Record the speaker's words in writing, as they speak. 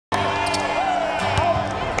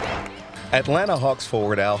Atlanta Hawks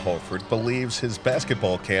forward Al Horford believes his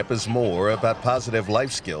basketball camp is more about positive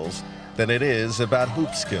life skills than it is about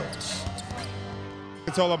hoop skills.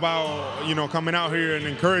 It's all about, coming out here and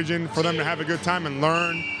encouraging for them to have a good time and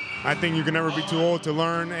learn. I think you can never be too old to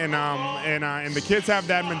learn, and the kids have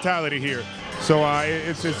that mentality here. So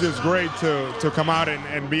it's just great to come out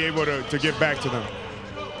and be able to give back to them.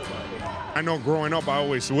 I know growing up, I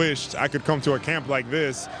always wished I could come to a camp like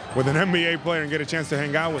this with an NBA player and get a chance to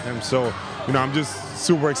hang out with him. So, I'm just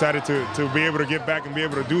super excited to be able to give back and be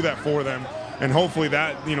able to do that for them. And hopefully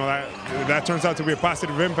that turns out to be a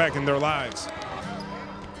positive impact in their lives.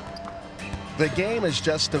 The game is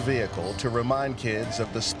just a vehicle to remind kids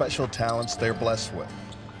of the special talents they're blessed with.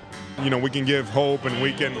 We can give hope and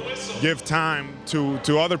we can give time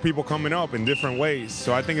to other people coming up in different ways.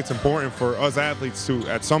 So I think it's important for us athletes to,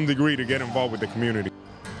 at some degree, to get involved with the community.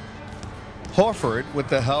 Horford, with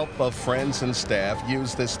the help of friends and staff,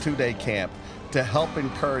 used this two-day camp to help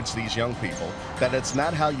encourage these young people that it's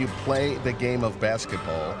not how you play the game of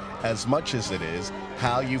basketball as much as it is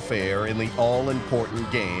how you fare in the all-important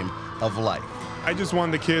game of life. I just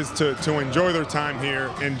want the kids to enjoy their time here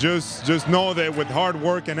and just know that with hard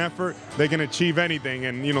work and effort, they can achieve anything.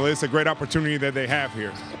 And, it's a great opportunity that they have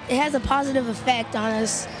here. It has a positive effect on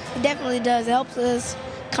us. It definitely does. It helps us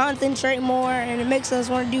concentrate more, and it makes us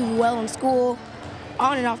want to do well in school,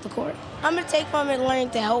 on and off the court. I'm going to take from it learning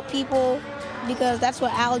to help people, because that's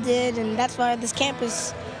what Al did, and that's why this camp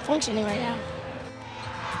is functioning right now.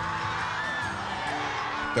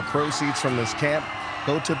 The proceeds from this camp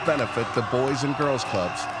go to benefit the Boys and Girls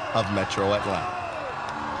Clubs of Metro Atlanta.